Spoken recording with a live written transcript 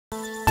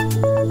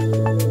I'm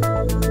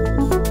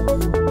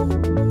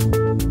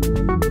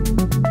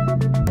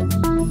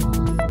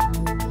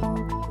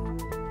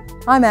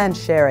Anne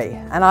Sherry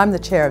and I'm the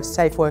Chair of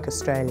Safe Work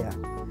Australia.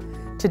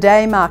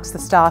 Today marks the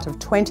start of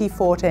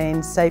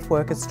 2014 Safe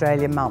Work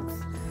Australia month,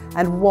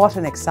 and what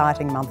an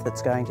exciting month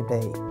it's going to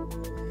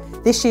be.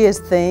 This year's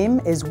theme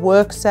is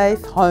Work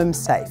Safe, Home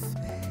Safe.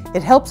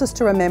 It helps us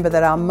to remember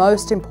that our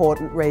most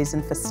important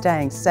reason for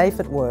staying safe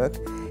at work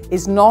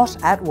is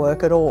not at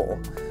work at all.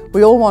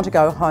 We all want to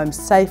go home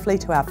safely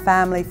to our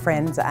family,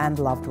 friends and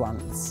loved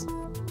ones.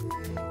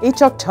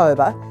 Each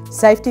October,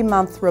 Safety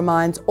Month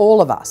reminds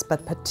all of us,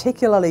 but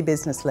particularly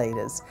business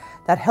leaders,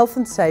 that health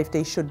and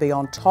safety should be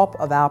on top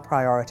of our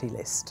priority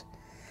list.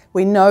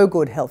 We know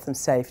good health and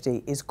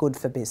safety is good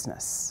for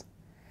business.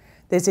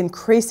 There's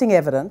increasing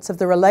evidence of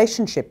the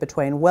relationship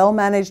between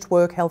well-managed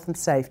work health and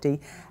safety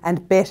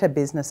and better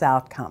business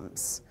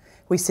outcomes.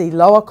 We see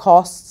lower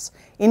costs,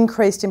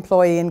 increased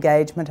employee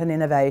engagement and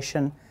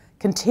innovation,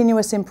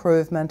 continuous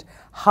improvement,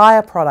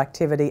 higher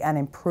productivity and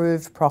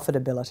improved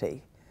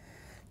profitability.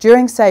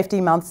 During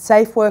Safety Month,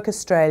 Safe Work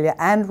Australia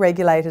and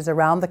regulators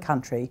around the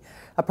country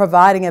are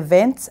providing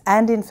events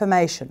and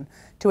information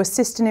to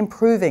assist in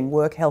improving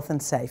work health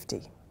and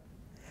safety.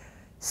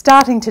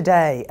 Starting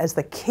today as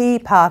the key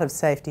part of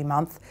Safety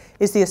Month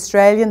is the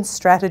Australian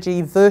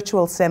Strategy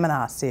Virtual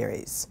Seminar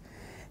Series.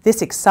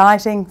 This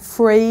exciting,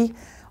 free,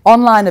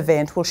 online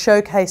event will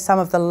showcase some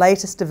of the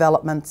latest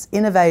developments,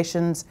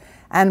 innovations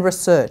and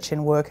research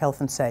in work health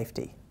and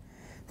safety.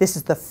 This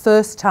is the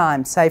first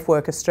time Safe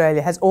Work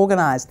Australia has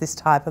organised this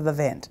type of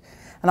event,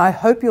 and I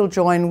hope you'll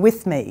join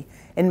with me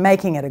in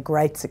making it a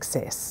great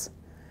success.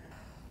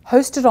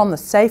 Hosted on the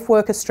Safe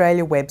Work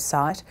Australia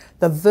website,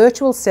 the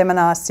virtual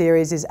seminar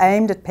series is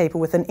aimed at people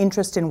with an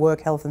interest in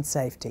work health and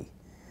safety.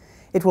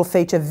 It will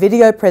feature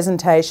video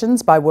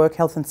presentations by work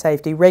health and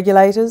safety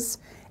regulators,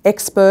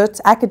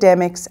 experts,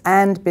 academics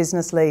and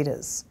business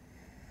leaders.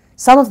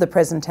 Some of the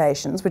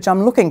presentations, which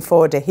I'm looking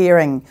forward to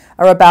hearing,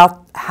 are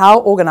about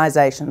how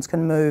organisations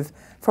can move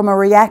from a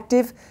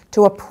reactive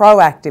to a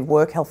proactive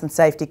work health and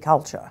safety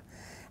culture,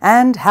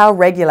 and how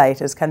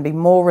regulators can be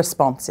more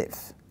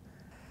responsive.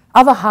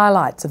 Other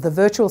highlights of the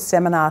virtual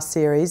seminar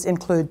series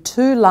include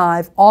 2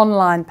 live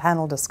online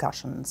panel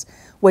discussions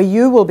where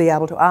you will be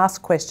able to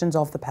ask questions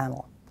of the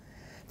panel.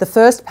 The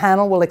first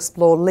panel will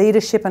explore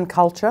leadership and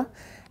culture,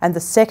 and the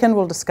second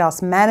will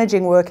discuss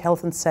managing work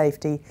health and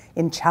safety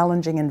in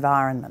challenging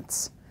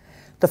environments.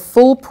 The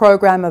full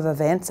program of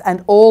events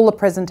and all the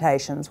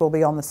presentations will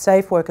be on the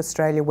Safe Work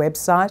Australia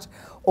website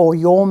or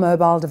your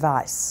mobile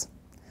device.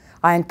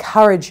 I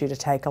encourage you to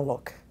take a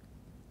look.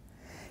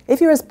 If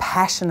you're as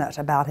passionate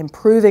about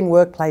improving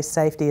workplace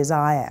safety as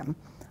I am,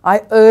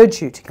 I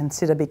urge you to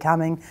consider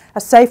becoming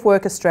a Safe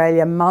Work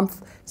Australia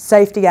Month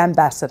Safety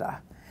Ambassador.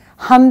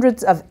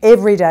 Hundreds of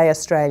everyday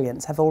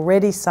Australians have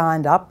already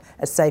signed up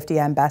as safety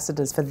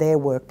ambassadors for their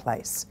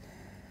workplace.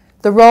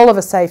 The role of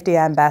a safety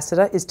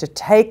ambassador is to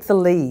take the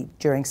lead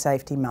during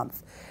Safety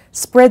Month,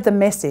 spread the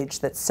message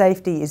that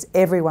safety is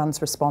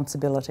everyone's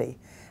responsibility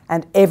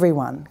and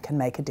everyone can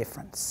make a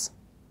difference.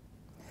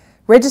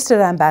 Registered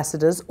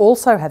ambassadors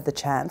also have the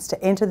chance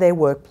to enter their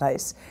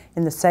workplace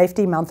in the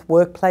Safety Month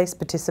Workplace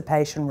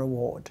Participation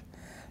Reward.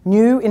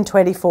 New in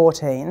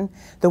 2014,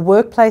 the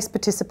Workplace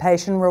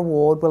Participation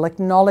Reward will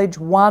acknowledge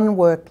one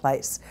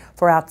workplace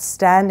for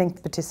outstanding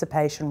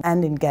participation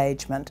and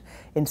engagement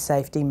in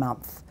Safety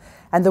Month,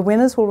 and the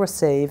winners will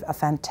receive a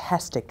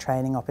fantastic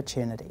training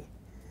opportunity.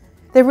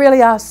 There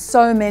really are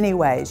so many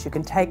ways you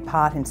can take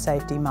part in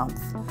Safety Month.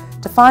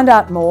 To find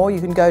out more, you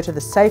can go to the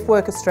Safe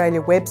Work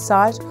Australia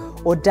website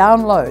or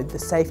download the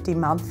Safety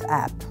Month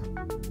app.